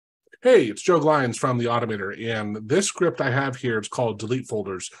Hey, it's Joe Glines from the Automator, and this script I have here is called delete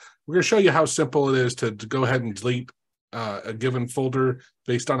folders. We're going to show you how simple it is to go ahead and delete a given folder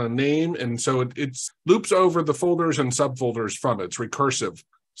based on a name, and so it loops over the folders and subfolders from it. It's recursive.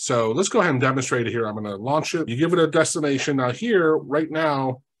 So let's go ahead and demonstrate it here. I'm going to launch it. You give it a destination. Now here, right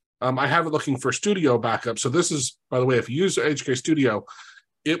now, I have it looking for Studio backup. So this is, by the way, if you use AHK Studio,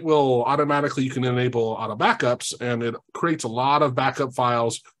 it will automatically, you can enable auto backups, and it creates a lot of backup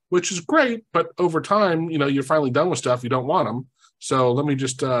files, which is great, but over time, you're finally done with stuff, you don't want them. So let me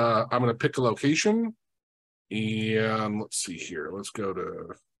just, I'm gonna pick a location, and let's see here. Let's go to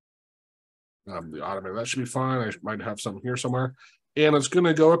the Automator. That should be fine. I might have some here somewhere. And it's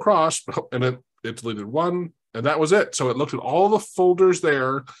gonna go across, and it deleted one, and that was it. So it looked at all the folders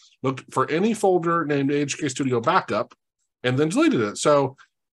there, looked for any folder named AHK Studio Backup, and then deleted it. So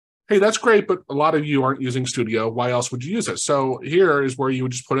hey, that's great, but a lot of you aren't using Studio. Why else would you use it? So here is where you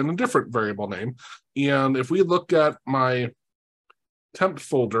would just put in a different variable name. And if we look at my temp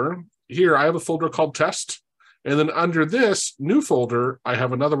folder, here I have a folder called test. And then under this new folder, I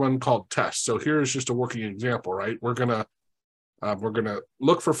have another one called test. So here's just a working example, right? We're gonna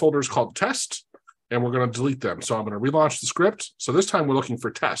look for folders called test, and we're gonna delete them. So I'm gonna relaunch the script. So this time we're looking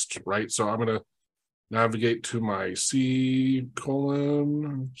for test, right? So I'm gonna navigate to my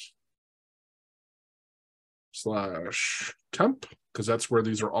C:/temp, because that's where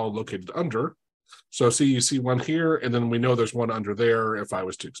these are all located under. So see, you see one here, and then we know there's one under there. If I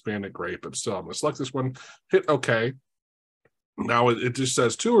was to expand it, great, but still I'm gonna select this one, hit OK. Now it just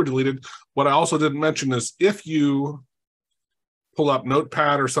says two are deleted. What I also didn't mention is if you pull up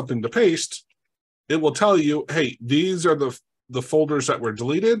Notepad or something to paste, it will tell you, hey, these are the folders that were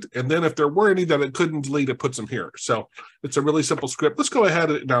deleted, and then if there were any that it couldn't delete, it puts them here. So it's a really simple script. Let's go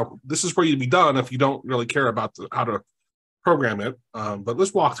ahead. Now, this is where you'd be done if you don't really care about how to program it, but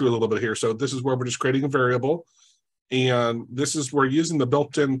let's walk through a little bit here. So this is where we're just creating a variable, and this is where using the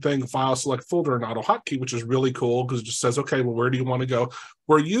built-in thing, file select folder and AutoHotkey, which is really cool because it just says, okay, well, where do you want to go?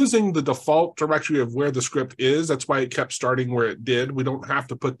 We're using the default directory of where the script is. That's why it kept starting where it did. We don't have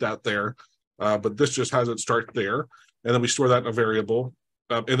to put that there, but this just has it start there. And then we store that in a variable.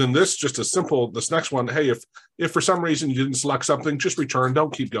 And then this, just a simple, this next one, hey, if for some reason you didn't select something, just return,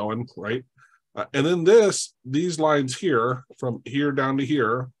 don't keep going, right? And then these lines here, from here down to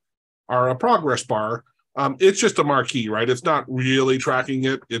here, are a progress bar. It's just a marquee, right? It's not really tracking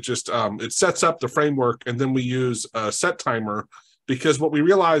it. It just, it sets up the framework, and then we use a set timer, because what we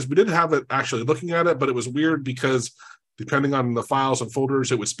realized, we didn't have it actually looking at it, but it was weird because depending on the files and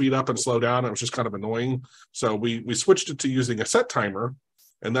folders, it would speed up and slow down. It was just kind of annoying. So we switched it to using a set timer,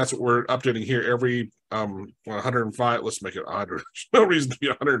 and that's what we're updating here every 105. Let's make it 100. There's no reason to be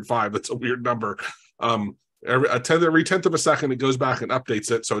 105. That's a weird number. Every tenth of a second, it goes back and updates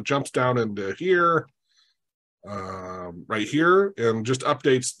it. So it jumps down into here, right here, and just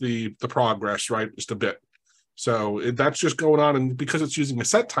updates the progress, right, just a bit. So that's just going on, and because it's using a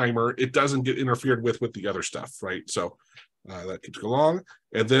set timer, it doesn't get interfered with the other stuff, right? So that keeps going along,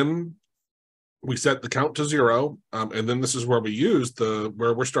 and then we set the count to 0, and then this is where we use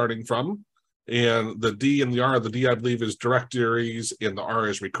where we're starting from, and the D and the R. The D, I believe, is directories, and the R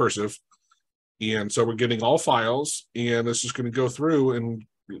is recursive, and so we're getting all files, and it's just going to go through and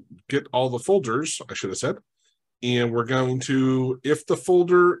get all the folders, I should have said. And we're going to, if the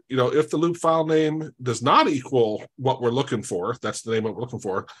folder, if the loop file name does not equal what we're looking for, that's the name that we're looking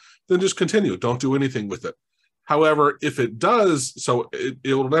for, then just continue. Don't do anything with it. However, if it does, so it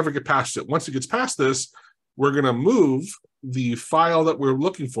will never get past it. Once it gets past this, we're going to move the file that we're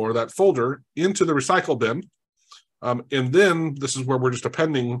looking for, that folder, into the recycle bin. And then this is where we're just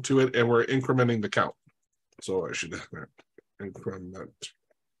appending to it, and we're incrementing the count. So I should increment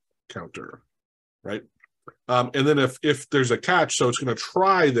counter, right? And then if there's a catch, so it's going to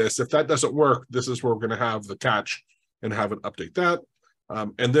try this. If that doesn't work, this is where we're going to have the catch and have it update that.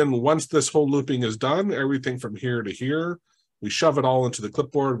 And then once this whole looping is done, everything from here to here, we shove it all into the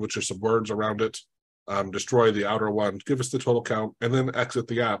clipboard, which are some words around it, destroy the outer one, give us the total count, and then exit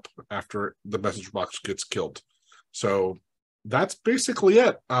the app after the message box gets killed. So that's basically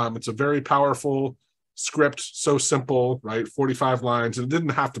it. It's a very powerful script, so simple, right? 45 lines. And it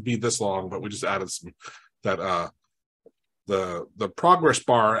didn't have to be this long, but we just added some that the progress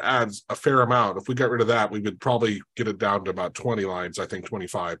bar adds a fair amount. If we got rid of that, we would probably get it down to about 20 lines, I think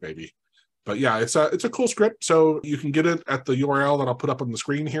 25 maybe. But yeah, it's a cool script. So you can get it at the URL that I'll put up on the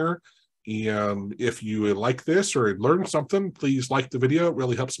screen here. And if you like this or learn something, please like the video. It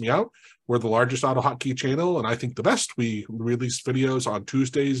really helps me out. We're the largest AutoHotkey channel, and I think the best. We release videos on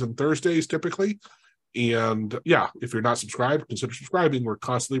Tuesdays and Thursdays typically. And yeah, if you're not subscribed, consider subscribing. We're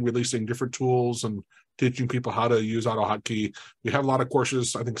constantly releasing different tools and teaching people how to use AutoHotkey. We have a lot of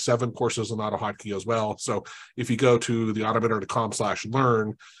courses, I think 7 courses on AutoHotkey as well. So if you go to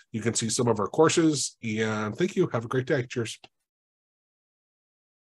the-automator.com/learn, you can see some of our courses. And thank you. Have a great day. Cheers.